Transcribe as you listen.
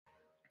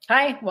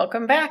Hi,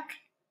 welcome back.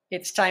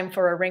 It's time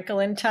for A Wrinkle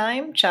in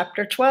Time,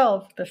 Chapter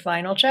 12, the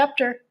final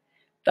chapter,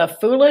 The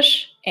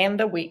Foolish and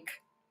the Weak.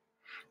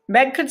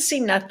 Meg could see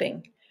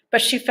nothing, but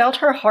she felt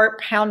her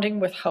heart pounding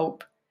with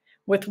hope.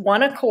 With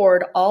one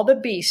accord, all the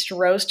beasts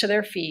rose to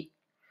their feet,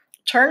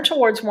 turned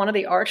towards one of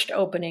the arched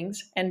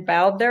openings, and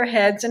bowed their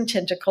heads and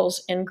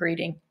tentacles in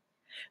greeting.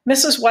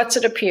 Mrs.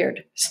 Whatsit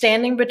appeared,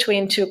 standing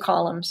between two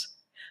columns.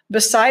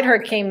 Beside her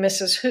came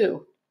Mrs.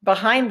 Who,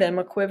 behind them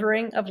a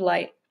quivering of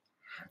light.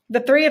 The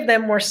three of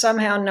them were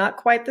somehow not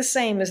quite the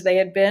same as they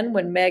had been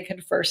when Meg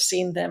had first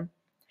seen them.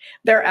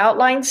 Their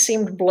outlines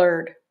seemed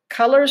blurred.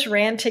 Colors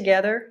ran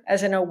together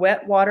as in a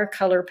wet water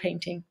color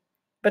painting.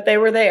 But they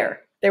were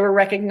there. They were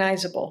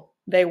recognizable.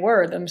 They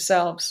were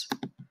themselves.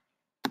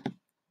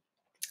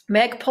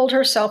 Meg pulled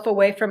herself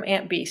away from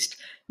Aunt Beast,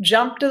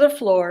 jumped to the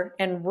floor,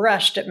 and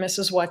rushed at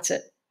Mrs.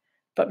 Whatsit.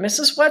 But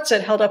Mrs.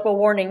 Whatsit held up a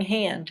warning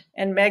hand,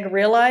 and Meg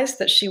realized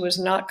that she was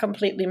not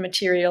completely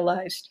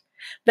materialized,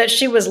 that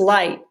she was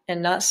light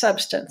and not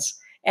substance,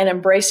 and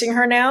embracing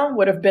her now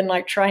would have been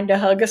like trying to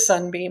hug a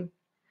sunbeam.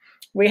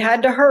 We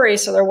had to hurry,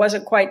 so there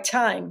wasn't quite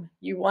time.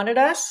 You wanted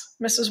us?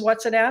 Mrs.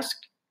 Whatsit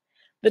asked.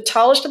 The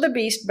tallest of the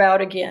beasts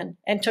bowed again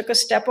and took a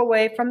step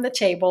away from the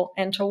table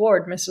and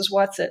toward Mrs.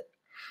 Whatsit.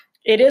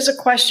 It is a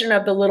question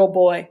of the little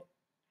boy.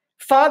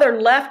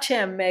 Father left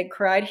him, Meg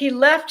cried. He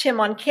left him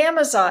on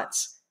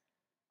Camazotz.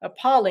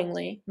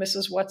 Appallingly,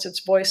 Mrs. Whatsit's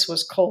voice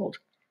was cold.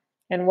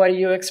 And what do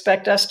you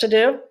expect us to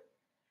do?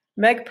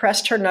 Meg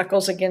pressed her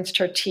knuckles against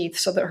her teeth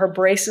so that her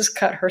braces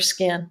cut her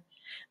skin.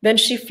 Then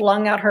she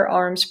flung out her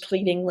arms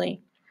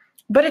pleadingly.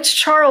 But it's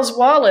Charles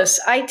Wallace.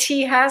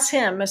 IT has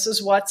him,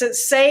 Mrs. Whatsit.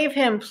 Save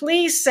him.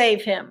 Please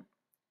save him.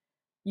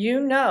 You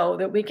know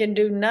that we can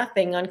do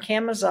nothing on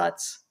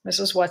Camazotz,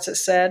 Mrs. Whatsit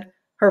said,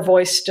 her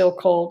voice still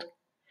cold.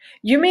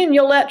 You mean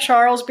you'll let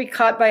Charles be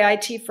caught by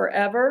IT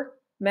forever?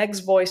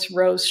 Meg's voice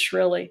rose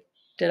shrilly.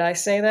 Did I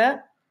say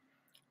that?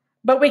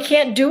 But we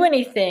can't do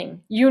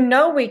anything. You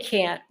know we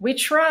can't. We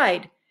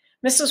tried.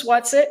 Mrs.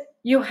 Whatsit,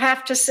 you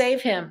have to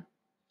save him.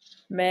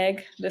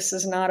 Meg, this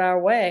is not our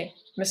way,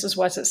 Mrs.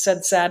 Whatsit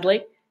said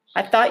sadly.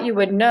 I thought you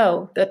would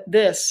know that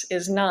this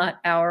is not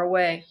our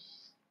way.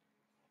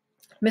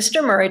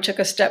 Mr. Murray took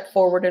a step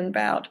forward and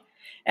bowed,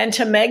 and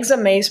to Meg's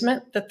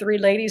amazement, the three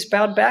ladies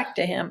bowed back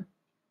to him.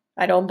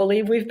 I don't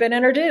believe we've been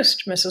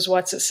introduced, Mrs.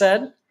 Whatsit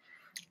said.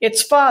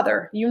 It's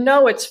Father. You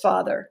know it's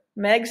Father.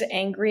 Meg's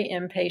angry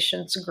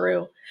impatience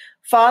grew.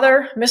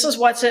 Father, Mrs.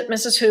 Whatsit,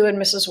 Mrs. Who, and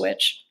Mrs.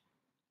 Which.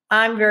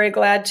 I'm very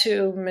glad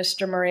to,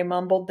 Mr. Murray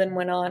mumbled, then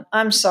went on.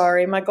 I'm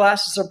sorry, my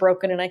glasses are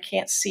broken and I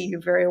can't see you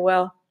very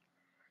well.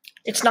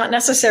 It's not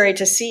necessary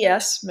to see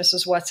us,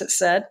 Mrs. Whatsit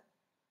said.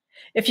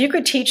 If you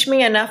could teach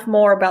me enough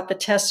more about the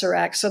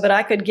Tesseract so that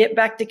I could get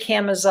back to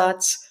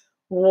Camazotz,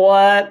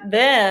 what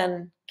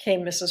then?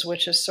 Came Mrs.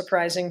 Witch's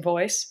surprising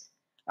voice.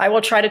 I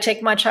will try to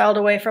take my child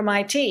away from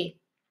IT.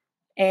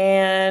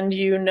 And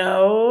you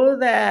know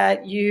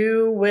that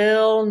you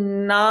will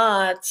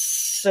not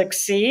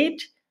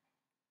succeed?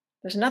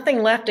 There's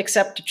nothing left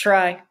except to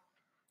try.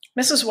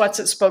 Mrs.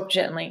 Whatsit spoke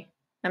gently.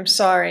 I'm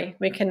sorry,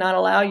 we cannot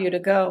allow you to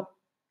go.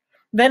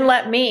 Then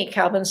let me,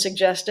 Calvin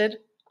suggested.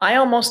 I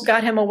almost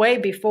got him away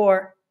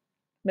before.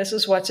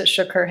 Mrs. Whatsit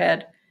shook her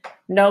head.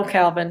 No,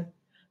 Calvin.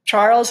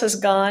 Charles has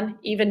gone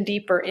even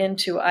deeper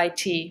into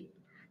IT.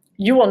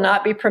 You will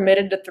not be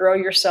permitted to throw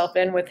yourself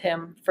in with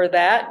him. For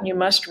that, you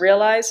must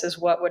realize, is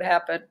what would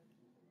happen.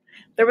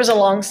 There was a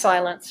long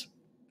silence.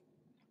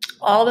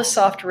 All the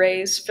soft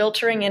rays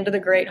filtering into the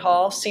great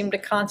hall seemed to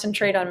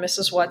concentrate on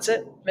Mrs.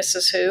 Whatsit,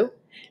 Mrs. Who,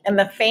 and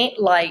the faint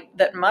light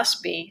that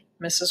must be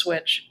Mrs.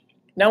 Which.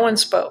 No one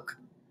spoke.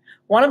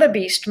 One of the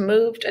beasts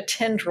moved a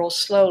tendril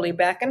slowly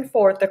back and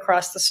forth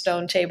across the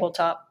stone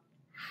tabletop.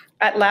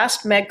 At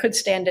last Meg could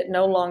stand it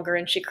no longer,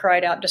 and she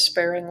cried out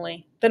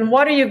despairingly, Then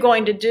what are you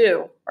going to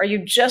do? Are you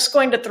just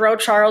going to throw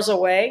Charles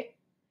away?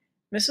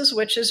 Mrs.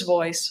 Witch's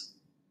voice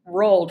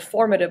rolled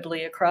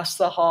formidably across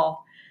the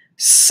hall.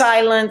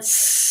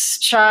 Silence,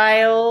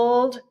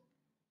 child!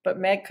 But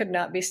Meg could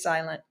not be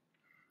silent.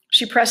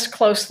 She pressed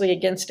closely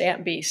against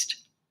Aunt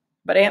Beast.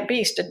 But Aunt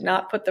Beast did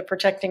not put the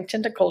protecting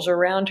tentacles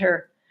around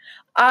her.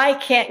 I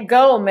can't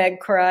go, Meg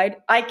cried.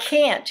 I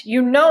can't.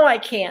 You know I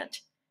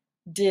can't.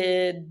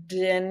 Did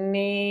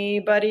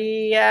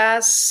anybody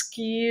ask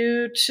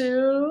you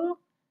to?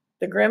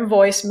 The grim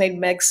voice made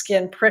Meg's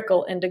skin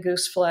prickle into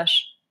goose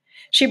flesh.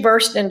 She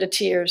burst into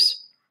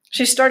tears.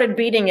 She started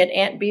beating at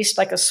Aunt Beast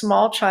like a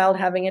small child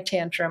having a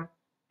tantrum.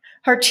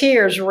 Her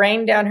tears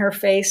rained down her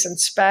face and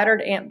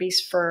spattered Aunt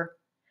Beast's fur.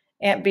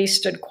 Aunt Beast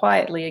stood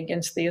quietly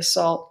against the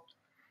assault.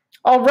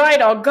 All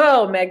right, I'll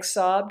go, Meg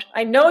sobbed.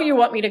 I know you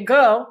want me to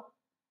go.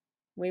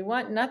 We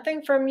want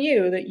nothing from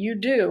you that you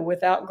do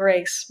without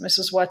grace,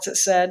 Mrs. Whatsit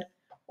said,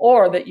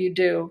 or that you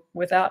do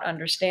without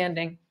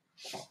understanding.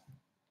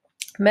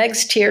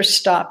 Meg's tears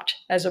stopped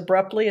as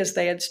abruptly as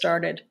they had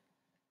started.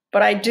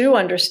 But I do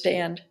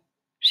understand.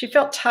 She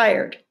felt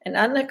tired and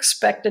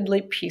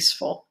unexpectedly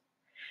peaceful.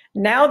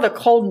 Now the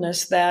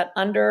coldness that,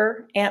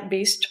 under Aunt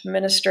Beast's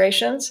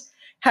ministrations,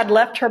 had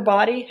left her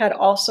body had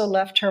also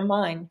left her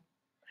mind.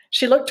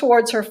 She looked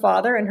towards her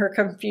father, and her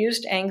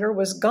confused anger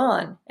was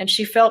gone, and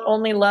she felt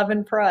only love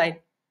and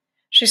pride.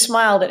 She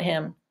smiled at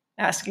him,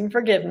 asking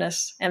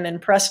forgiveness, and then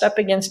pressed up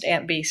against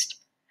Aunt Beast.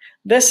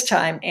 This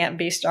time, Aunt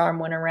Beast's arm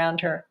went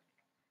around her.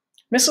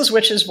 Mrs.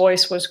 Witch's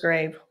voice was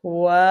grave.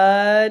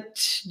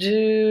 What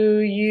do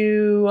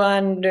you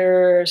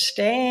understand?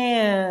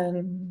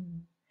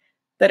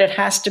 That it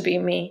has to be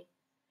me.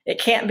 It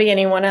can't be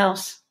anyone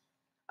else.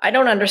 I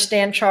don't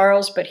understand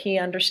Charles, but he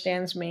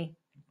understands me.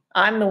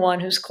 I'm the one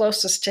who's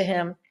closest to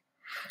him.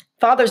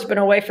 Father's been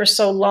away for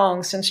so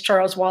long, since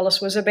Charles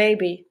Wallace was a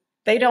baby.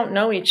 They don't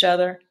know each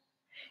other.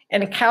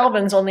 And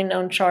Calvin's only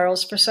known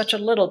Charles for such a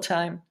little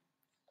time.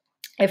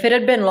 If it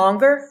had been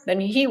longer,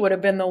 then he would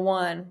have been the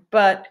one.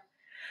 But,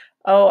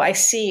 oh, I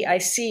see,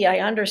 I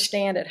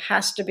understand. It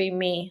has to be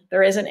me.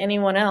 There isn't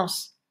anyone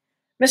else.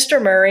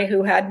 Mr. Murray,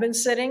 who had been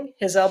sitting,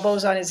 his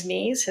elbows on his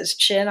knees, his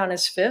chin on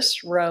his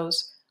fists,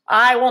 rose.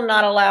 I will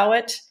not allow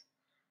it.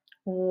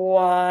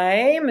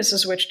 Why?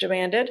 Mrs. Witch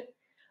demanded.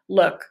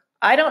 Look,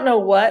 I don't know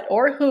what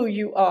or who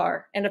you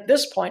are, and at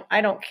this point,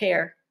 I don't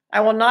care.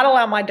 I will not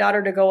allow my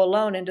daughter to go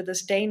alone into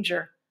this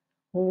danger.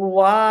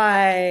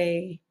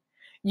 Why?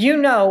 You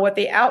know what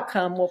the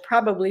outcome will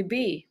probably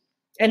be.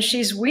 And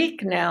she's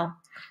weak now,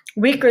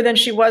 weaker than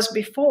she was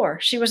before.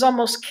 She was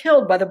almost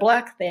killed by the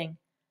black thing.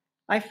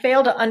 I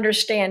fail to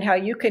understand how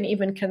you can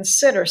even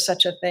consider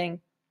such a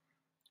thing.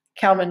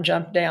 Calvin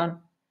jumped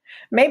down.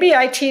 Maybe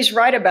IT's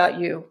right about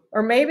you,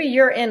 or maybe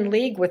you're in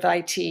league with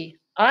IT.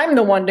 I'm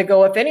the one to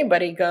go if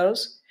anybody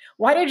goes.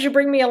 Why did you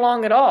bring me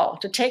along at all?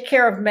 To take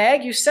care of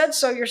Meg? You said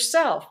so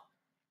yourself.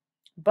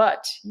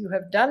 But you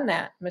have done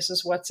that,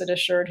 Mrs. Whatsit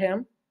assured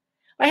him.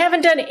 I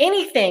haven't done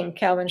anything,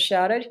 Calvin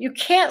shouted. You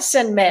can't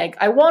send Meg.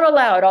 I won't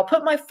allow it. I'll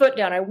put my foot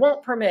down. I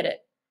won't permit it.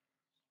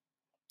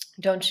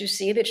 Don't you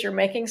see that you're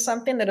making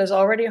something that is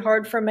already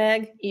hard for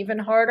Meg even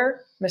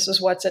harder?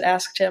 Mrs. Whatsit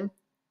asked him.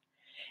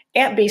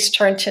 Aunt Beast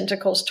turned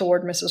tentacles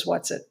toward Mrs.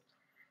 Whatsit.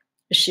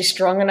 Is she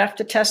strong enough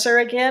to test her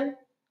again?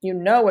 You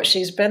know what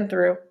she's been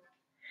through.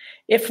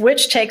 If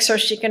Witch takes her,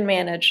 she can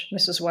manage,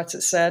 Mrs.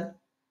 Whatsit said.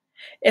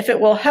 If it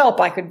will help,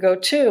 I could go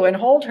too and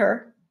hold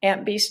her.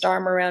 Aunt Beast's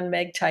arm around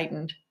Meg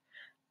tightened.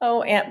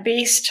 Oh, Aunt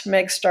Beast,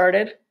 Meg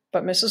started,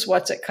 but Mrs.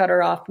 Whatsit cut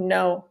her off.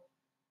 No,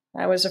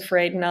 I was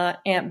afraid not,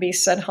 Aunt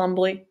Beast said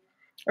humbly.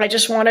 I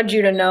just wanted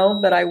you to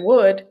know that I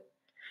would.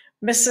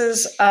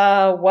 Mrs.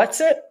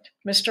 Whatsit?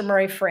 Mr.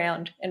 Murray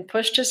frowned and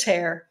pushed his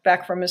hair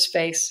back from his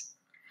face.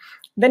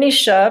 Then he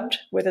shoved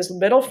with his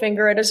middle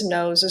finger at his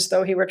nose as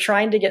though he were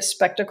trying to get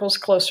spectacles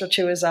closer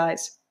to his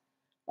eyes.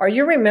 Are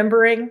you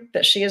remembering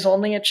that she is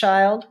only a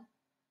child?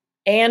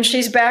 And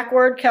she's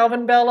backward,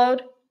 Calvin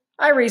bellowed.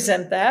 I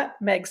resent that,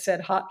 Meg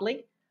said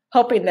hotly,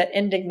 hoping that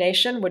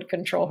indignation would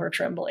control her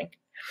trembling.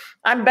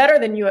 I'm better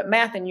than you at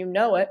math, and you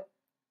know it.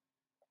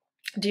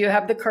 Do you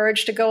have the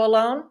courage to go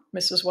alone?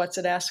 Mrs.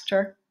 Whatsit asked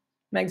her.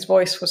 Meg's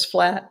voice was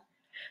flat.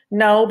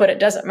 No, but it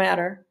doesn't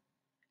matter.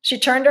 She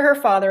turned to her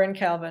father and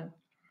Calvin.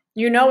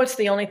 You know it's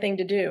the only thing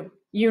to do.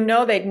 You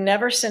know they'd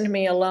never send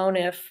me alone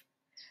if...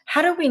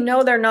 How do we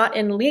know they're not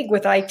in league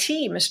with IT?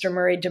 Mr.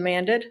 Murray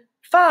demanded.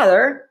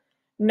 Father?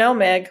 No,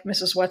 Meg,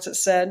 Mrs. Whatsit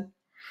said.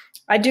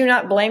 I do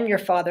not blame your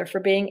father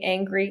for being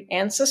angry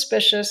and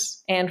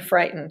suspicious and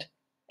frightened,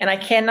 and I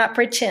cannot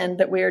pretend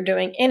that we are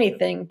doing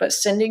anything but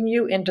sending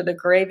you into the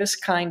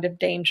gravest kind of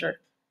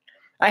danger.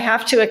 I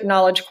have to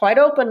acknowledge quite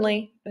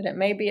openly that it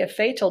may be a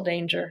fatal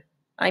danger.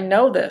 I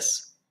know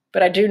this,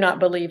 but I do not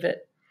believe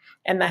it,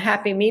 and the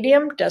happy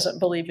medium doesn't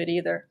believe it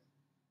either.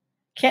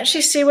 Can't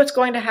she see what's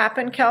going to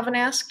happen? Calvin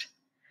asked.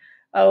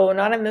 Oh,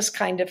 not in this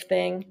kind of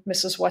thing.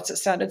 Mrs. Whatsit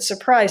sounded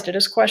surprised at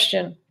his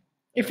question.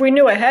 If we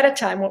knew ahead of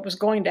time what was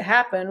going to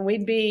happen,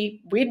 we'd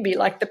be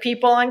like the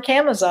people on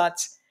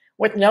Camazotz,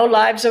 with no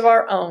lives of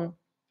our own,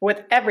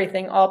 with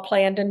everything all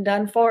planned and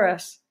done for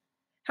us.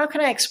 How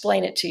can I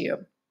explain it to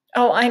you?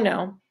 Oh, I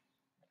know.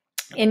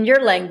 In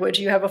your language,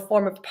 you have a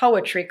form of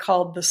poetry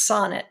called the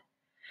sonnet.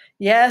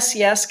 Yes,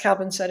 yes,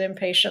 Calvin said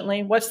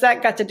impatiently. What's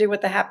that got to do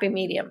with the happy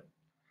medium?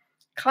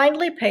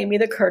 Kindly pay me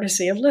the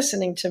courtesy of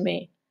listening to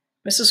me.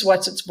 Mrs.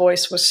 Whatsit's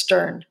voice was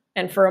stern,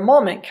 and for a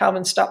moment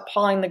Calvin stopped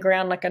pawing the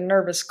ground like a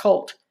nervous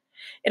colt.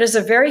 It is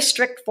a very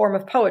strict form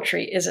of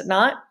poetry, is it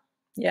not?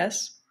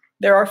 Yes.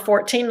 There are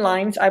 14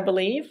 lines, I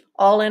believe,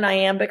 all in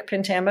iambic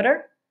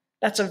pentameter.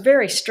 That's a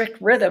very strict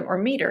rhythm or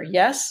meter,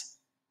 yes?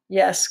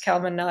 Yes,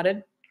 Calvin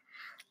nodded.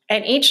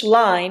 And each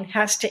line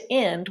has to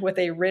end with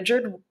a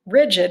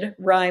rigid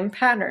rhyme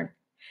pattern.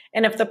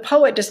 And if the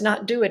poet does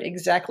not do it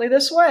exactly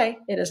this way,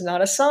 it is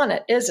not a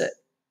sonnet, is it?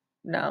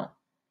 No.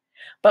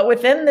 But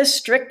within this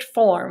strict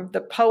form,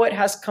 the poet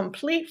has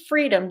complete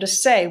freedom to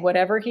say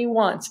whatever he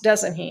wants,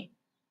 doesn't he?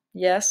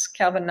 Yes,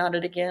 Calvin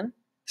nodded again.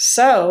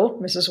 So,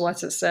 Mrs.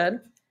 Whatsit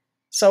said.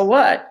 So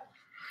what?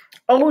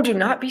 Oh, do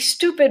not be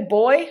stupid,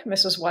 boy,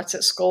 Mrs.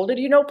 Whatsit scolded.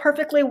 You know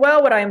perfectly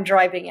well what I am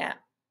driving at.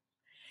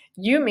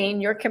 You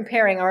mean you're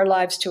comparing our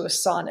lives to a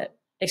sonnet,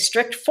 a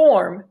strict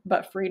form,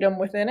 but freedom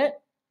within it?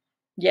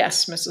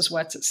 Yes, Mrs.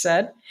 Whatsit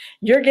said.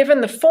 You're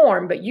given the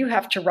form, but you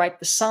have to write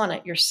the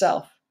sonnet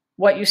yourself.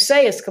 What you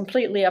say is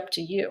completely up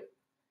to you.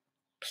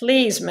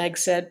 Please, Meg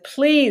said.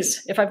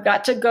 Please, if I've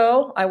got to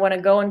go, I want to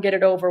go and get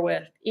it over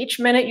with. Each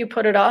minute you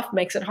put it off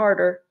makes it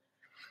harder.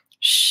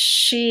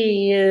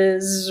 She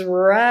is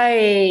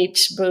right,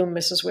 boomed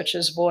Mrs.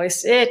 Witch's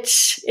voice. It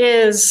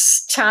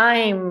is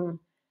time.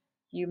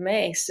 You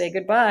may say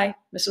goodbye.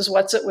 Mrs.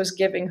 Whatsit was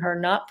giving her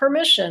not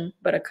permission,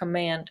 but a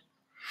command.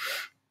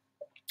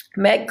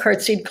 Meg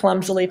curtsied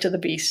clumsily to the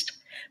beast.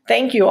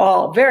 Thank you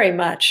all very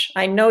much.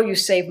 I know you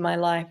saved my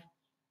life.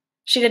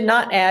 She did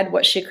not add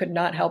what she could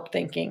not help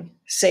thinking.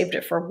 Saved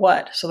it for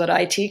what? So that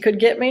IT could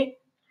get me?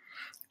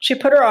 She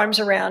put her arms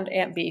around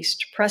Aunt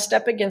Beast, pressed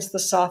up against the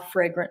soft,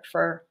 fragrant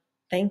fur.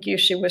 Thank you,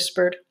 she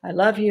whispered. I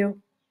love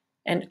you.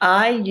 And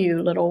I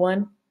you, little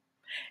one.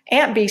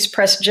 Aunt Beast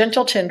pressed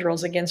gentle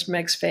tendrils against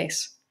Meg's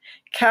face.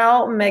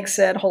 Cal, Meg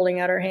said, holding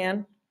out her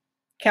hand.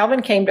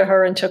 Calvin came to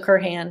her and took her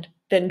hand,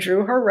 then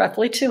drew her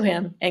roughly to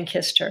him and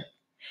kissed her.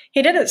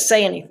 He didn't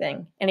say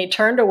anything, and he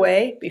turned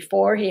away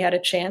before he had a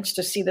chance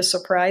to see the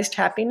surprised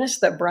happiness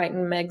that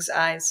brightened Meg's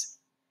eyes.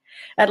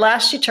 At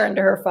last she turned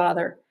to her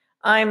father.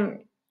 I'm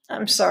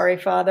sorry,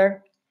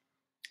 Father.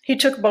 He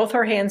took both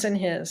her hands in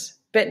his,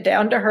 bent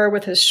down to her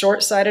with his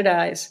short-sighted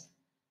eyes.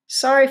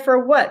 Sorry for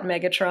what,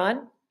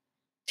 Megatron?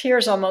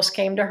 Tears almost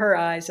came to her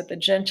eyes at the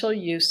gentle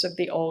use of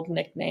the old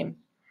nickname.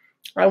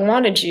 I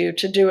wanted you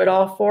to do it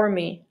all for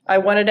me. I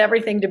wanted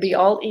everything to be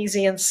all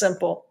easy and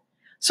simple.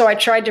 So I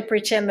tried to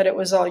pretend that it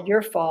was all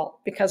your fault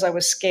because I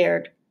was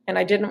scared, and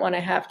I didn't want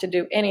to have to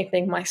do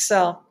anything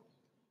myself.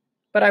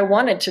 But I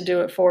wanted to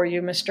do it for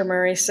you, Mr.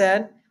 Murray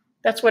said.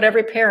 That's what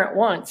every parent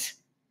wants.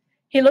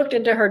 He looked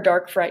into her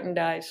dark, frightened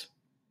eyes.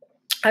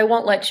 I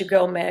won't let you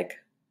go, Meg.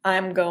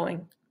 I'm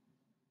going.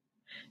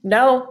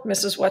 No,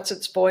 Mrs.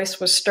 Whatsit's voice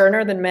was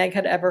sterner than Meg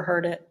had ever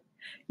heard it.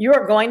 You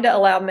are going to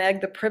allow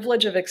Meg the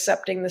privilege of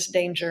accepting this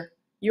danger.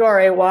 You are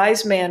a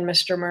wise man,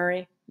 Mr.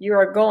 Murray. You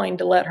are going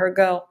to let her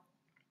go.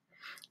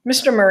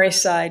 Mr. Murray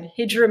sighed.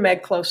 He drew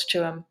Meg close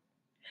to him.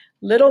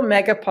 Little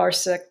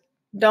Megaparsec,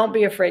 don't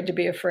be afraid to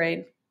be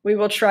afraid. We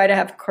will try to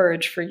have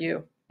courage for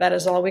you. That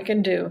is all we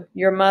can do.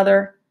 Your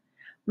mother...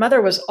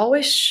 Mother was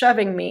always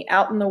shoving me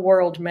out in the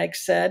world, Meg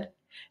said.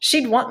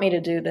 She'd want me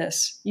to do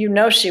this. You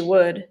know she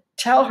would.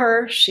 Tell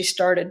her, she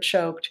started,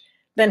 choked,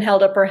 then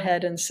held up her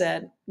head and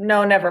said,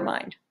 No, never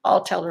mind.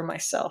 I'll tell her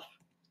myself.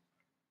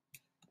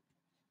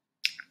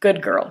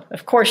 Good girl.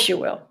 Of course you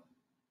will.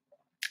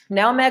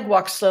 Now Meg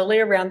walked slowly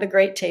around the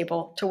great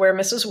table to where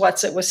Mrs.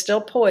 Whatsit was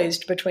still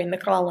poised between the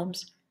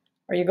columns.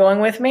 Are you going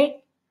with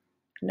me?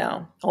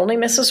 No, only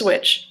Mrs.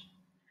 Witch.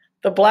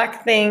 The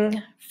black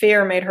thing,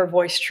 fear made her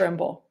voice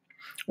tremble.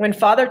 When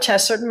Father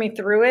tessered me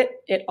through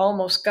it, it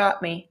almost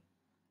got me.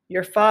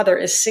 Your father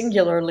is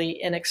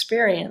singularly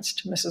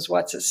inexperienced, Mrs.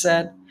 Whatsit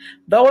said,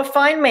 though a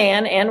fine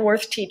man and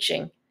worth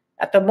teaching.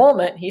 At the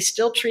moment, he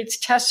still treats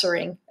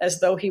tessering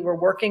as though he were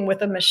working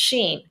with a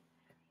machine.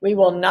 We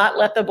will not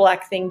let the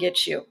black thing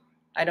get you,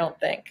 I don't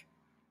think.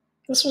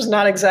 This was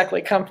not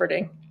exactly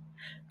comforting.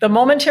 The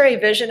momentary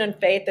vision and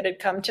faith that had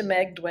come to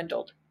Meg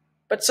dwindled.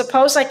 But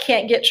suppose I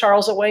can't get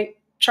Charles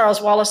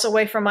Wallace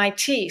away from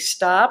IT.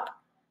 Stop.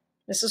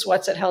 Mrs.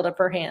 Whatsit held up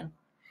her hand.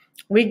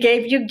 We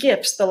gave you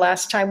gifts the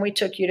last time we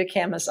took you to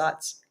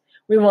Camazotz.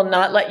 We will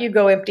not let you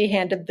go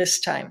empty-handed this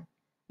time.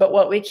 But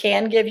what we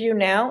can give you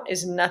now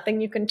is nothing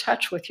you can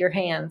touch with your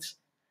hands.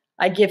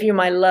 I give you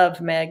my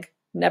love, Meg.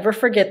 Never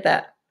forget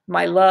that.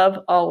 My love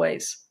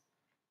always.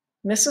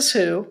 Mrs.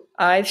 Who,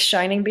 eyes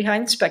shining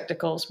behind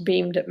spectacles,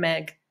 beamed at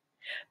Meg.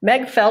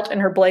 Meg felt in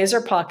her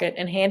blazer pocket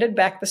and handed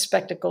back the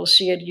spectacles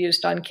she had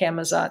used on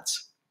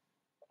Camazotz.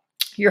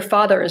 Your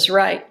father is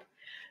right.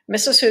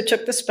 Mrs. Who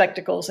took the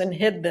spectacles and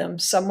hid them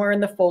somewhere in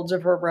the folds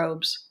of her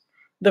robes.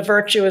 The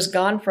virtue is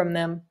gone from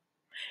them.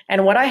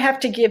 And what I have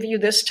to give you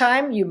this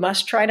time, you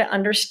must try to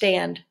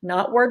understand,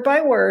 not word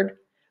by word,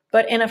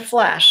 but in a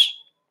flash,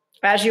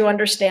 as you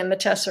understand the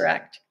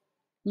Tesseract.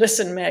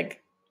 Listen, Meg,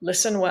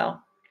 listen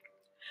well.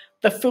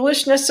 The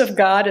foolishness of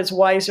God is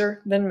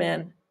wiser than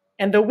men,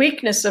 and the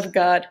weakness of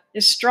God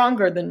is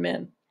stronger than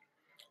men.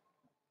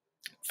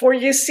 For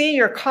you see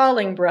your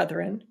calling,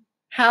 brethren,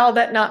 how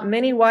that not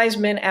many wise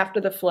men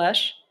after the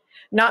flesh,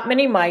 not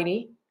many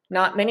mighty,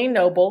 not many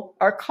noble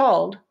are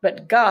called,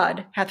 but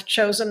God hath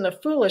chosen the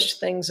foolish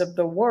things of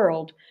the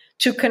world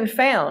to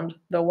confound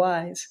the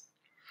wise.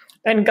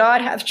 And God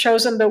hath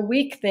chosen the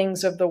weak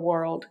things of the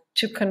world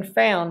to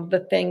confound the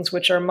things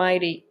which are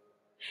mighty.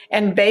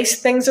 And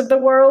base things of the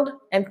world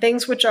and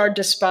things which are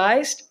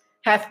despised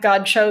hath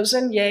God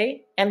chosen,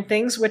 yea, and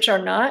things which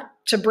are not,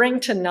 to bring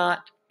to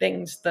naught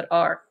things that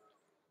are.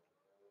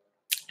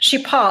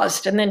 She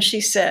paused, and then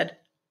she said,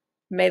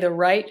 May the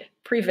right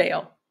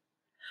prevail.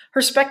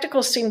 Her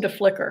spectacles seemed to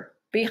flicker.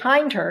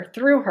 Behind her,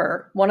 through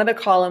her, one of the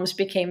columns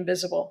became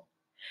visible.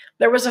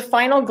 There was a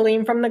final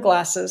gleam from the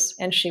glasses,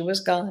 and she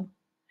was gone.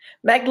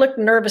 Meg looked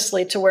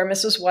nervously to where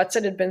Mrs.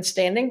 Whatsit had been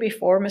standing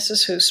before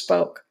Mrs. Who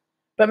spoke.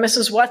 But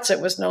Mrs.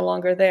 Whatsit was no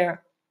longer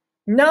there.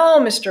 No,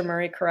 Mr.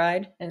 Murray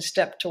cried, and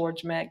stepped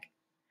towards Meg.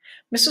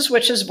 Mrs.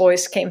 Witch's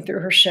voice came through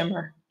her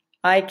shimmer.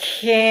 I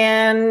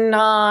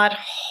cannot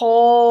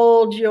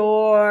hold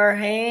your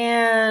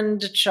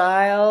hand,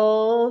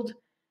 child.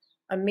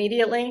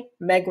 Immediately,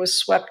 Meg was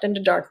swept into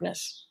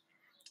darkness,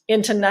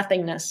 into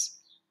nothingness,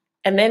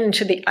 and then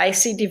into the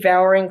icy,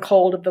 devouring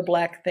cold of the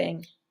black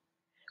thing.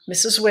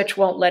 Mrs. Witch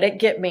won't let it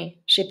get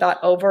me, she thought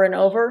over and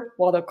over,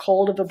 while the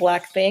cold of the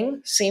black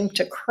thing seemed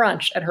to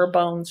crunch at her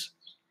bones.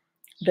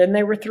 Then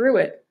they were through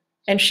it,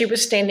 and she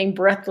was standing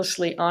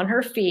breathlessly on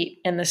her feet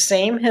in the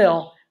same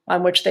hill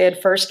on which they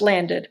had first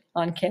landed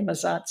on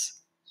Camazotz.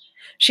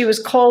 She was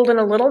cold and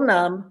a little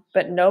numb,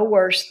 but no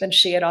worse than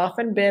she had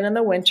often been in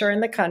the winter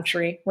in the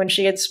country when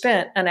she had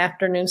spent an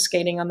afternoon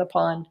skating on the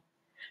pond.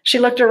 She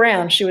looked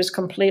around. She was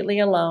completely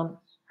alone.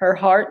 Her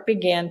heart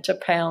began to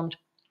pound.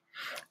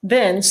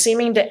 Then,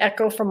 seeming to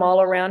echo from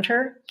all around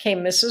her, came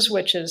Mrs.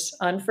 Witch's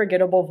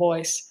unforgettable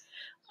voice.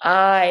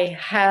 I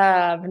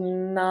have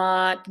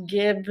not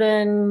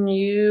given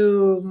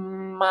you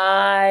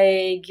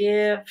my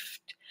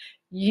gift.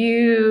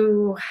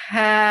 You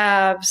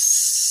have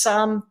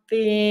something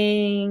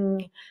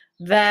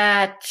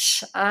that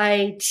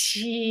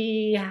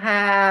IT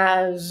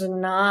has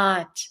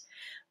not.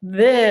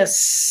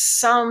 This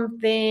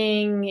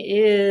something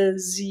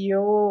is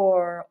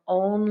your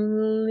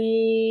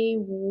only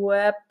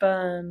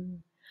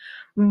weapon,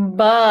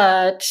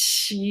 but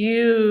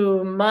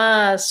you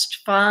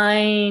must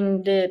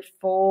find it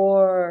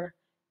for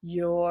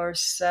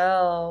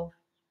yourself.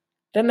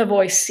 Then the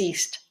voice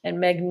ceased, and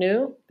Meg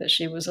knew that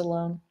she was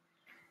alone.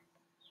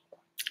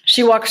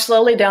 She walked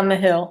slowly down the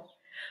hill,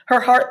 her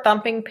heart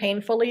thumping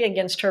painfully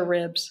against her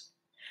ribs.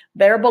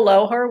 There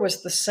below her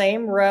was the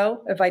same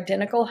row of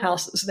identical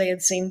houses they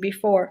had seen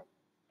before,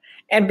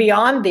 and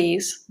beyond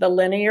these, the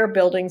linear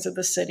buildings of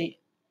the city.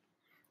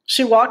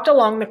 She walked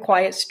along the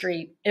quiet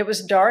street. It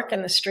was dark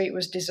and the street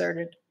was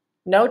deserted.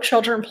 No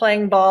children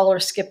playing ball or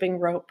skipping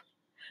rope.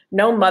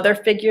 No mother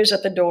figures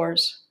at the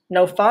doors.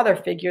 No father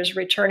figures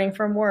returning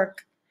from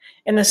work.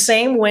 In the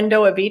same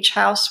window of each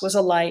house was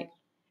a light,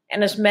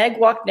 and as Meg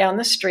walked down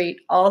the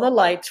street, all the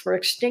lights were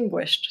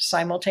extinguished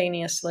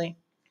simultaneously.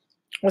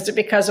 Was it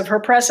because of her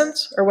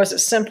presence, or was it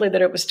simply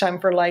that it was time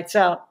for lights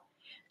out?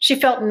 She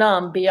felt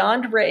numb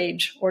beyond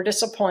rage or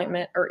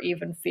disappointment or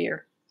even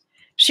fear.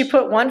 She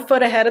put one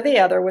foot ahead of the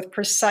other with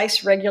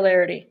precise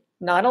regularity,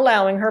 not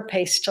allowing her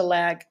pace to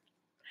lag.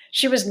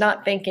 She was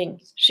not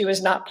thinking. She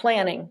was not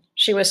planning.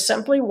 She was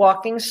simply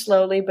walking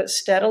slowly but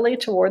steadily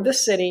toward the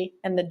city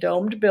and the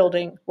domed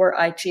building where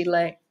IT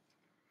lay.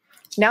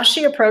 Now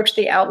she approached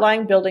the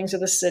outlying buildings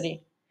of the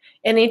city.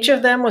 In each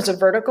of them was a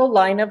vertical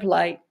line of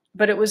light,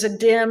 but it was a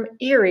dim,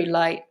 eerie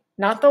light,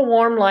 not the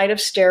warm light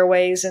of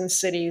stairways in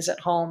cities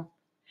at home.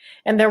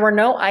 And there were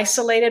no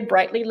isolated,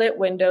 brightly lit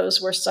windows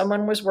where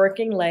someone was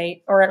working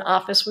late or an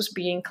office was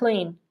being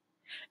cleaned.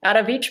 Out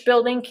of each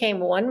building came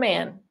one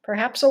man,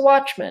 perhaps a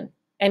watchman,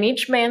 and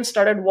each man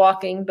started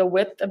walking the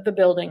width of the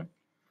building.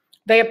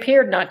 They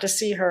appeared not to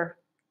see her.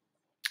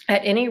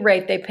 At any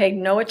rate, they paid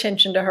no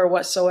attention to her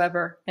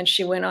whatsoever, and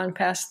she went on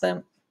past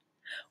them.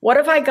 What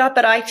have I got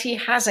that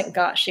IT hasn't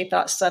got, she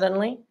thought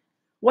suddenly.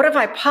 What have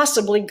I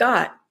possibly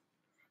got?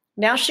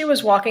 Now she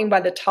was walking by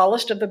the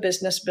tallest of the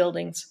business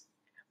buildings.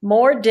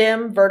 More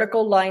dim,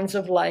 vertical lines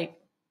of light.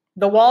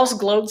 The walls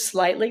glowed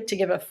slightly to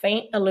give a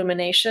faint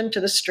illumination to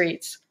the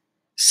streets.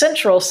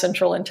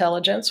 Central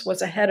Intelligence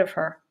was ahead of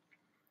her.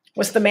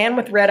 Was the man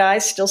with red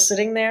eyes still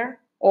sitting there,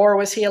 or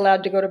was he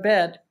allowed to go to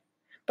bed?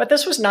 But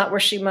this was not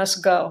where she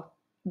must go,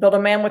 though the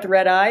man with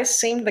red eyes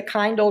seemed the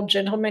kind old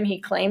gentleman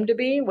he claimed to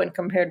be when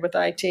compared with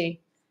IT.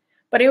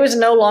 But he was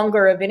no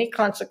longer of any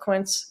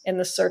consequence in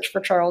the search for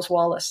Charles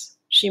Wallace.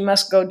 She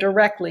must go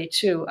directly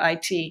to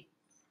IT.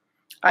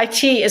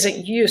 IT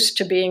isn't used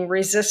to being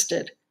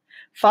resisted.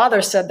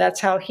 Father said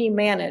that's how he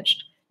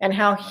managed, and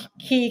how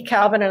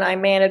Calvin and I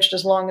managed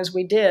as long as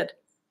we did.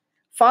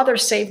 Father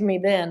saved me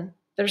then.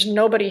 There's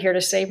nobody here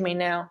to save me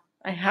now.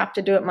 I have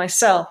to do it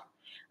myself.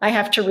 I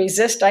have to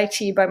resist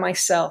IT by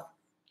myself.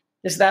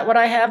 Is that what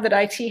I have that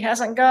IT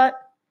hasn't got?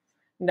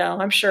 No,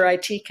 I'm sure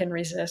IT can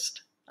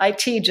resist.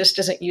 IT just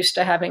isn't used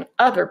to having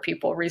other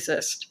people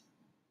resist.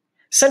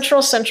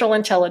 Central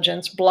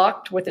Intelligence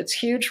blocked with its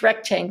huge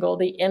rectangle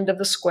the end of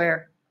the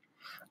square.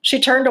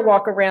 She turned to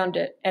walk around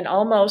it, and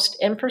almost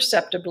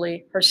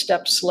imperceptibly her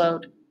steps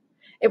slowed.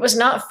 It was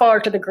not far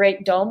to the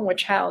great dome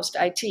which housed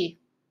IT.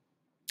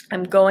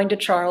 I'm going to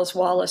Charles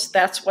Wallace.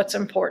 That's what's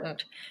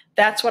important.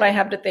 That's what I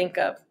have to think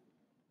of.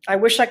 I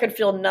wish I could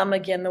feel numb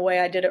again the way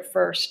I did at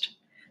first.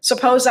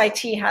 Suppose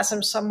IT has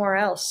him somewhere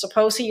else.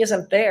 Suppose he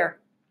isn't there.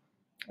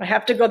 I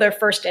have to go there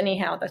first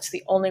anyhow. That's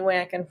the only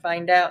way I can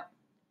find out.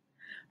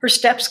 Her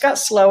steps got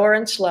slower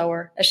and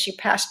slower as she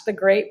passed the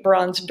great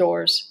bronze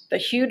doors, the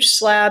huge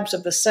slabs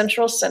of the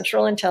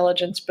Central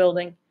Intelligence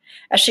building,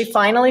 as she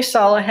finally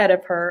saw ahead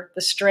of her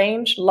the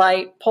strange,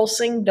 light,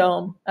 pulsing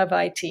dome of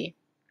IT.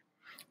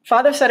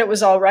 Father said it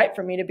was all right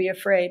for me to be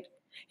afraid.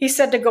 He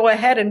said to go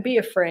ahead and be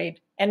afraid.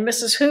 And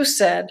Mrs. Who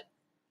said,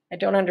 I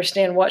don't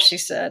understand what she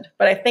said,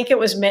 but I think it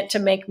was meant to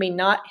make me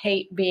not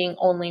hate being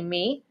only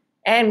me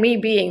and me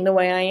being the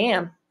way I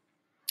am.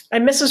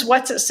 And Mrs.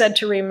 Whatsit said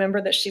to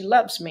remember that she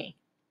loves me.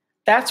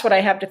 That's what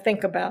I have to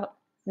think about,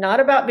 not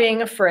about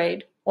being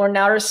afraid or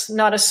not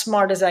as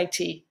smart as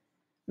IT.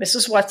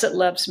 Mrs. Whatsit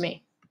loves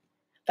me.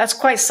 That's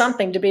quite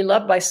something to be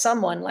loved by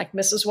someone like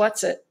Mrs.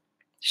 Whatsit.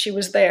 She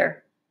was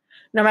there.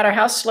 No matter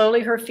how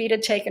slowly her feet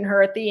had taken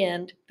her at the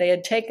end, they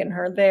had taken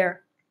her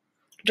there.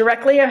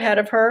 Directly ahead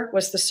of her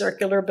was the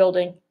circular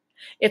building,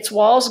 its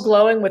walls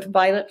glowing with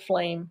violet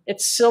flame,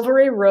 its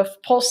silvery roof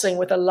pulsing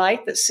with a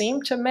light that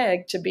seemed to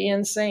Meg to be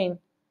insane.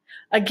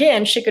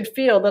 Again, she could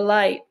feel the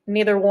light,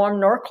 neither warm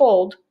nor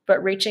cold,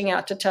 but reaching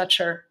out to touch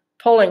her,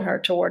 pulling her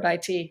toward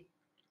IT.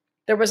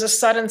 There was a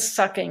sudden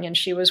sucking, and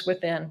she was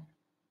within.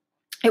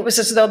 It was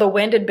as though the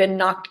wind had been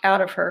knocked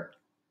out of her.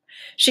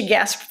 She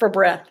gasped for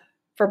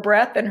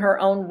breath in her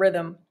own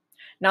rhythm,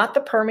 not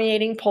the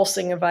permeating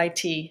pulsing of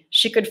IT.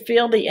 She could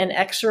feel the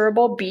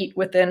inexorable beat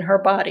within her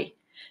body,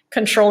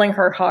 controlling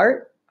her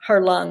heart,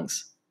 her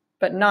lungs,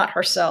 but not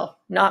herself,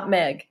 not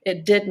Meg.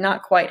 It did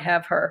not quite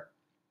have her.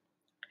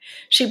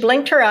 She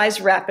blinked her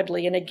eyes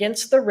rapidly and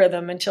against the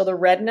rhythm until the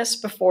redness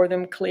before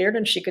them cleared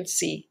and she could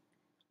see.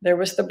 There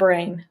was the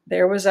brain.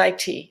 There was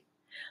IT,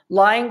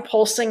 lying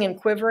pulsing and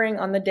quivering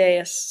on the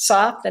dais,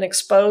 soft and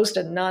exposed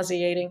and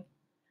nauseating.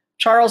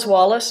 Charles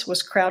Wallace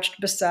was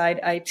crouched beside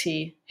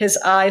IT, his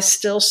eyes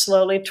still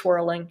slowly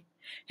twirling,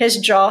 his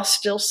jaw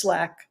still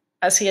slack,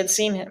 as she had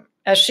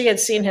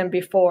seen him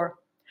before,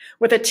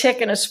 with a tick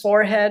in his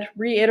forehead,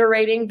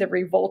 reiterating the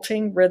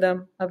revolting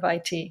rhythm of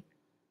IT.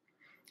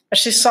 As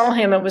she saw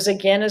him, it was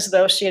again as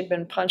though she had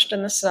been punched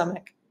in the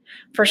stomach,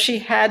 for she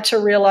had to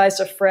realize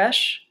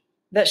afresh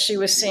that she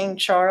was seeing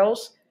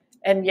Charles,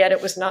 and yet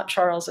it was not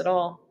Charles at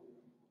all.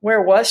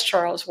 Where was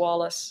Charles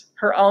Wallace,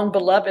 her own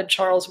beloved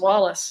Charles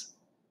Wallace?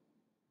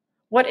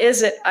 What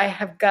is it I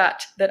have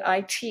got that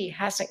IT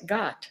hasn't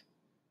got?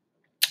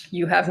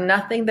 You have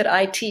nothing that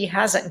IT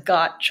hasn't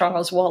got,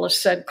 Charles Wallace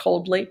said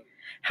coldly.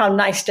 How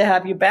nice to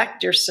have you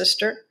back, dear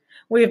sister.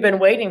 We have been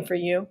waiting for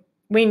you.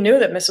 We knew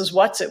that Mrs.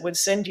 Whatsit would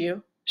send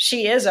you.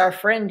 She is our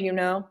friend, you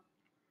know.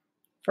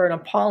 For an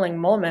appalling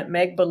moment,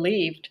 Meg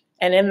believed,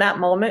 and in that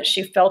moment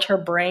she felt her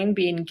brain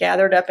being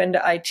gathered up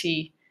into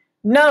IT.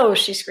 No,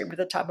 she screamed at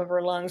the top of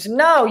her lungs.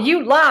 No,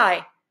 you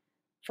lie!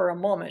 For a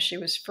moment she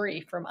was free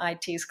from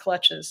IT's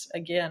clutches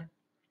again.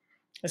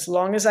 As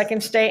long as I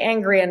can stay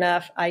angry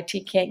enough,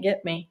 IT can't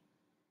get me.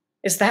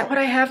 Is that what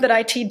I have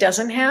that IT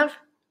doesn't have?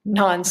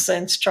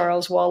 Nonsense,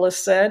 Charles Wallace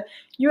said.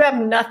 You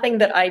have nothing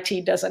that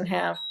IT doesn't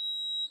have.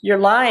 You're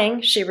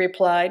lying, she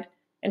replied,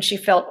 and she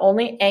felt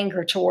only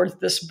anger towards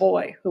this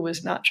boy who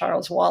was not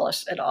Charles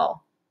Wallace at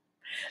all.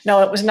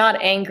 No, it was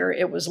not anger,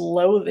 it was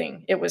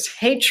loathing. It was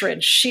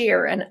hatred,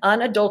 sheer and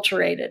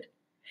unadulterated.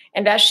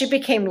 And as she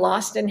became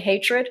lost in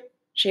hatred,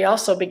 she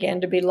also began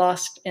to be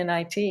lost in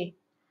IT.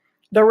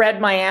 The red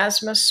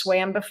miasma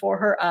swam before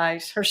her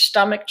eyes. Her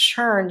stomach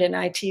churned in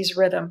IT's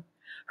rhythm.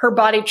 Her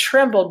body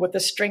trembled with the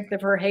strength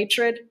of her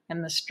hatred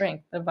and the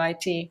strength of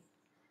IT.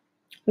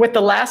 With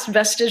the last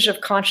vestige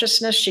of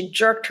consciousness, she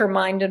jerked her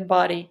mind and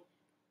body.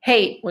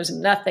 Hate was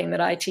nothing that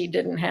IT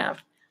didn't have.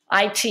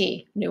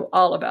 IT knew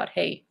all about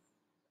hate.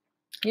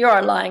 You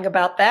are lying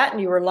about that,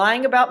 and you are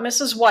lying about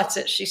Mrs.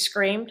 Whatsit, she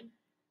screamed.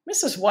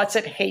 Mrs.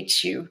 Whatsit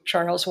hates you,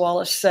 Charles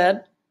Wallace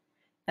said.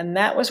 And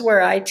that was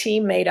where IT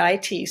made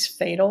IT's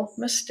fatal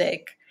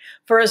mistake.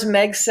 For as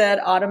Meg said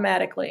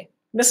automatically,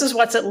 Mrs.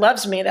 Whatsit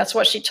loves me. That's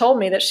what she told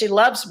me, that she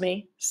loves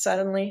me.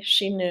 Suddenly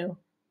she knew.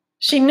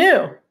 She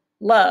knew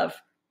love.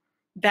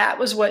 That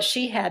was what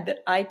she had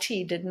that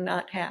IT did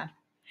not have.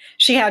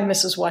 She had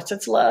Mrs.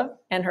 Whatsit's love,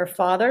 and her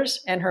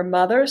father's, and her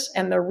mother's,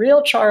 and the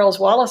real Charles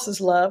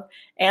Wallace's love,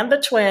 and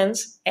the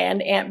twins,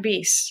 and Aunt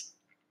Beast's.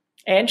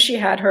 And she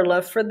had her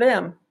love for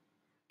them.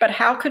 But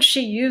how could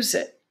she use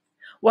it?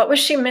 What was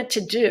she meant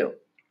to do?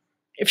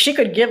 If she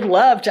could give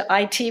love to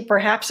IT,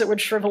 perhaps it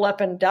would shrivel up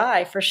and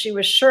die, for she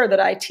was sure that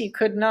IT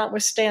could not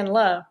withstand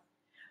love.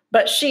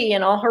 But she,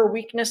 in all her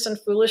weakness and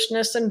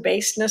foolishness and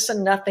baseness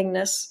and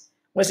nothingness,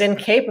 was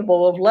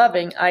incapable of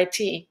loving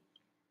IT.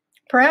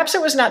 Perhaps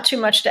it was not too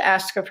much to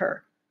ask of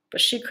her,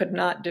 but she could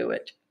not do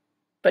it.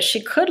 But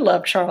she could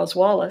love Charles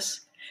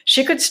Wallace.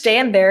 She could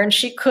stand there and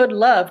she could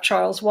love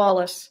Charles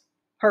Wallace.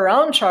 Her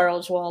own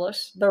Charles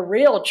Wallace, the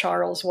real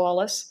Charles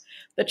Wallace,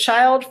 the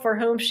child for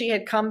whom she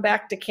had come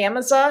back to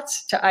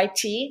Camazotz, to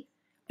IT,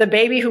 the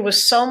baby who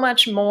was so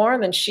much more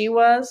than she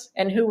was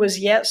and who was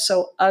yet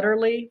so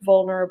utterly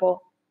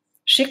vulnerable.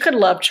 She could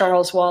love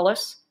Charles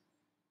Wallace.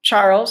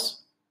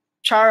 Charles,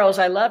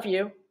 I love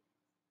you.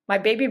 My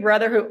baby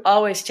brother who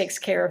always takes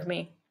care of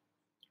me.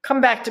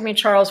 Come back to me,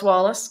 Charles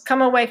Wallace.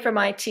 Come away from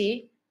IT.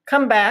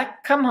 Come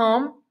back. Come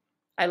home.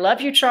 I love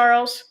you,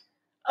 Charles.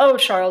 Oh,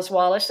 Charles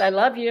Wallace, I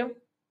love you.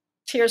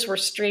 Tears were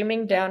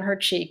streaming down her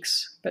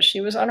cheeks, but she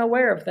was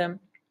unaware of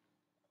them.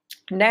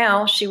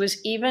 Now she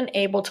was even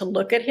able to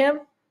look at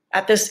him,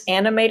 at this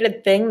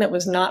animated thing that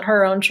was not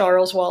her own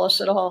Charles Wallace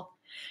at all.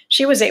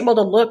 She was able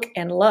to look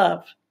and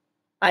love.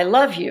 I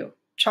love you.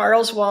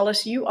 Charles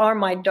Wallace, you are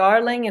my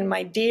darling and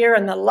my dear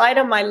and the light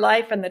of my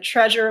life and the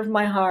treasure of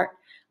my heart.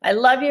 I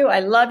love you, I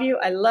love you,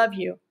 I love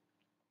you.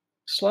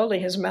 Slowly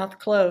his mouth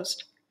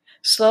closed.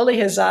 Slowly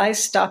his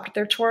eyes stopped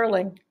their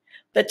twirling.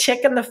 The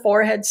tick in the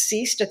forehead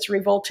ceased its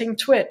revolting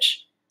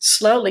twitch.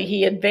 Slowly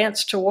he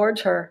advanced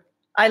towards her.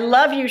 "I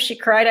love you," she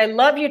cried. "I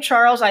love you,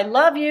 Charles. I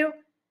love you."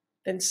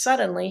 Then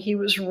suddenly he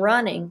was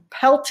running,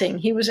 pelting.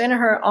 He was in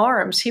her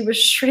arms. He was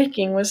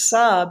shrieking with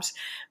sobs.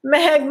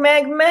 "Meg,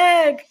 Meg,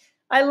 Meg!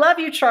 I love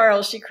you,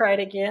 Charles," she cried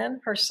again,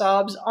 her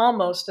sobs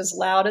almost as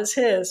loud as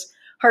his,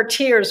 her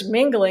tears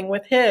mingling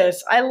with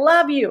his. "I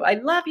love you, I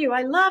love you,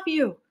 I love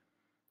you."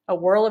 A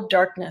whirl of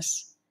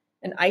darkness,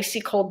 an icy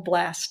cold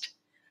blast,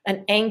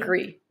 an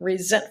angry,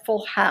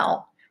 resentful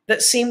howl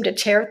that seemed to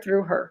tear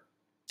through her.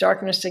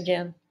 Darkness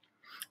again.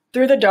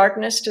 Through the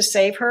darkness, to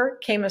save her,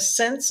 came a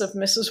sense of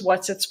Mrs.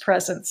 Whatsit's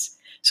presence,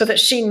 so that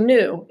she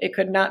knew it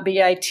could not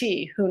be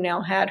IT who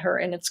now had her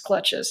in its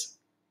clutches.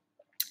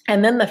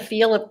 And then the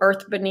feel of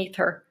earth beneath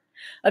her,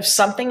 of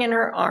something in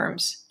her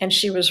arms, and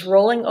she was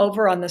rolling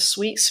over on the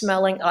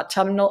sweet-smelling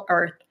autumnal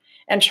earth,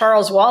 and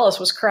Charles Wallace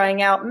was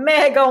crying out,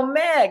 "Meg, oh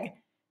Meg!"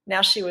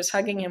 Now she was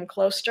hugging him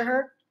close to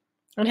her,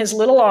 and his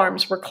little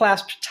arms were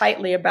clasped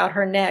tightly about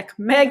her neck.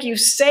 "Meg, you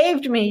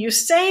saved me,"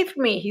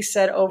 he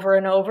said over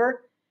and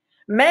over.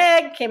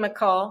 "Meg," came a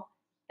call,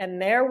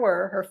 and there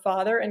were her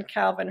father and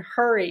Calvin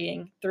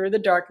hurrying through the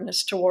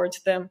darkness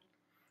towards them.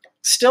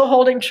 Still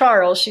holding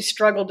Charles, she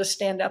struggled to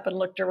stand up and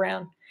looked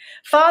around.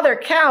 "Father,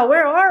 Cal,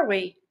 where are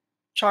we?"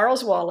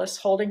 Charles Wallace,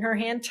 holding her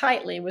hand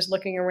tightly, was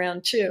looking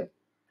around too.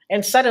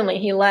 And suddenly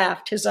he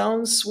laughed, his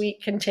own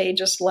sweet,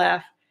 contagious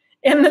laugh.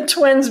 "In the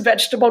twins'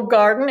 vegetable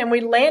garden, and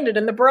we landed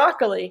in the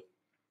broccoli."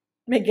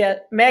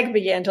 Meg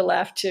began to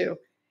laugh too,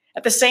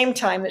 at the same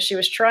time that she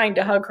was trying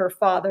to hug her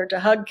father,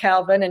 to hug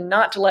Calvin, and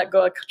not to let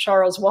go of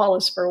Charles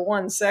Wallace for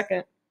 1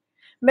 second.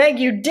 "Meg,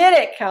 you did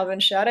it!" Calvin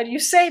shouted. "You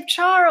saved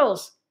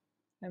Charles!"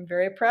 "I'm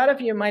very proud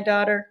of you, my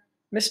daughter."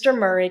 Mr.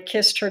 Murray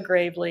kissed her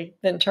gravely,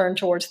 then turned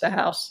towards the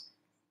house.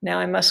 "Now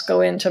I must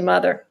go in to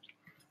Mother."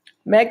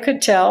 Meg could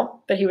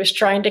tell that he was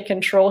trying to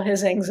control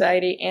his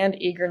anxiety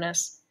and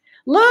eagerness.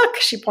 "Look!"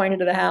 She pointed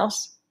to the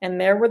house,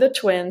 and there were the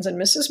twins and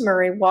Mrs.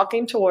 Murray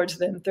walking towards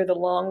them through the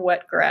long,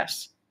 wet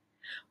grass.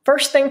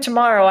 "First thing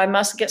tomorrow, I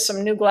must get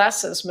some new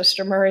glasses,"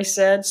 Mr. Murray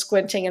said,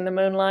 squinting in the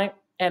moonlight,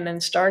 and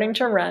then starting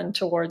to run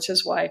towards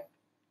his wife.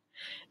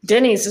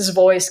 Denny's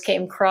voice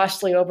came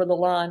crossly over the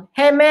lawn.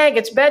 "Hey, Meg,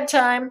 it's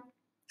bedtime."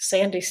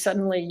 Sandy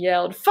suddenly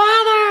yelled,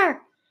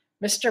 "Father!"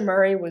 Mr.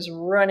 Murray was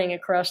running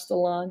across the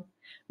lawn,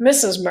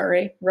 Mrs.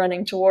 Murray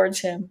running towards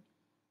him.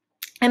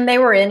 And they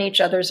were in each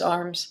other's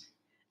arms.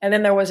 And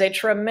then there was a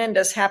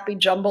tremendous happy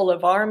jumble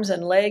of arms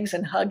and legs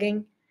and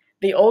hugging.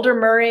 The older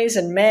Murrays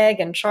and Meg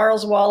and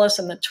Charles Wallace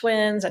and the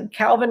twins and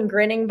Calvin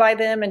grinning by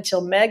them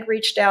until Meg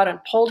reached out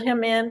and pulled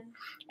him in,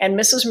 and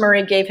Mrs.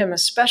 Murray gave him a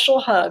special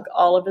hug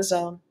all of his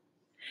own.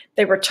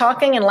 They were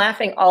talking and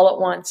laughing all at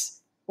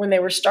once when they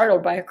were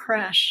startled by a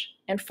crash,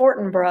 and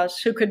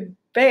Fortinbras, who could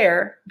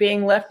bear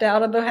being left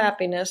out of the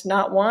happiness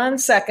not 1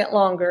 second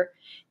longer,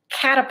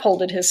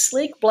 catapulted his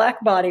sleek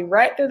black body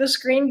right through the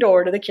screen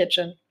door to the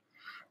kitchen.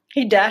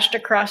 He dashed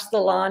across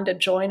the lawn to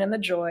join in the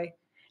joy,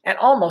 and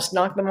almost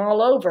knocked them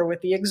all over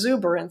with the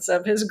exuberance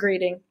of his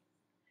greeting.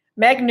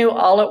 Meg knew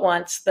all at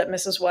once that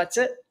Mrs.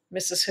 Whatsit,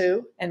 Mrs.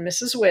 Who, and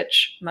Mrs.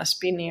 Which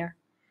must be near,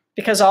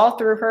 because all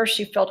through her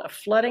she felt a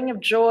flooding of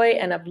joy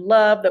and of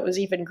love that was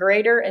even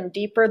greater and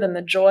deeper than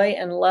the joy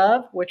and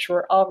love which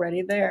were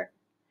already there.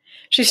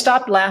 She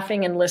stopped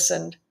laughing and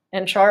listened,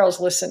 and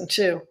Charles listened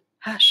too.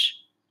 Hush.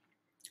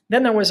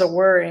 Then there was a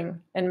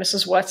whirring, and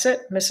Mrs.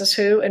 Whatsit, Mrs.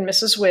 Who, and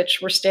Mrs.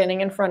 Which were standing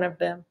in front of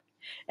them.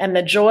 And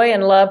the joy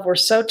and love were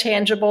so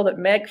tangible that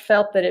Meg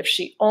felt that if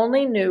she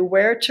only knew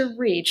where to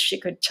reach, she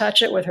could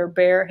touch it with her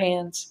bare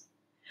hands.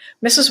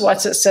 Mrs.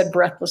 Whatsit said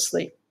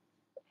breathlessly,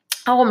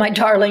 "Oh, my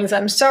darlings,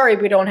 I'm sorry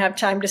we don't have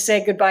time to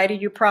say goodbye to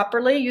you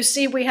properly. You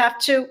see, we have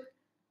to—"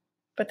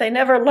 But they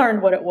never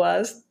learned what it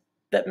was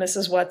that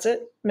Mrs.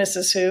 Whatsit,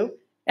 Mrs. Who,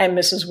 and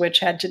Mrs. Which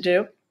had to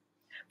do.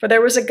 For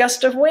there was a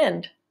gust of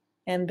wind,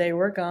 and they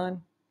were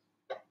gone.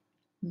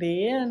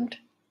 The end.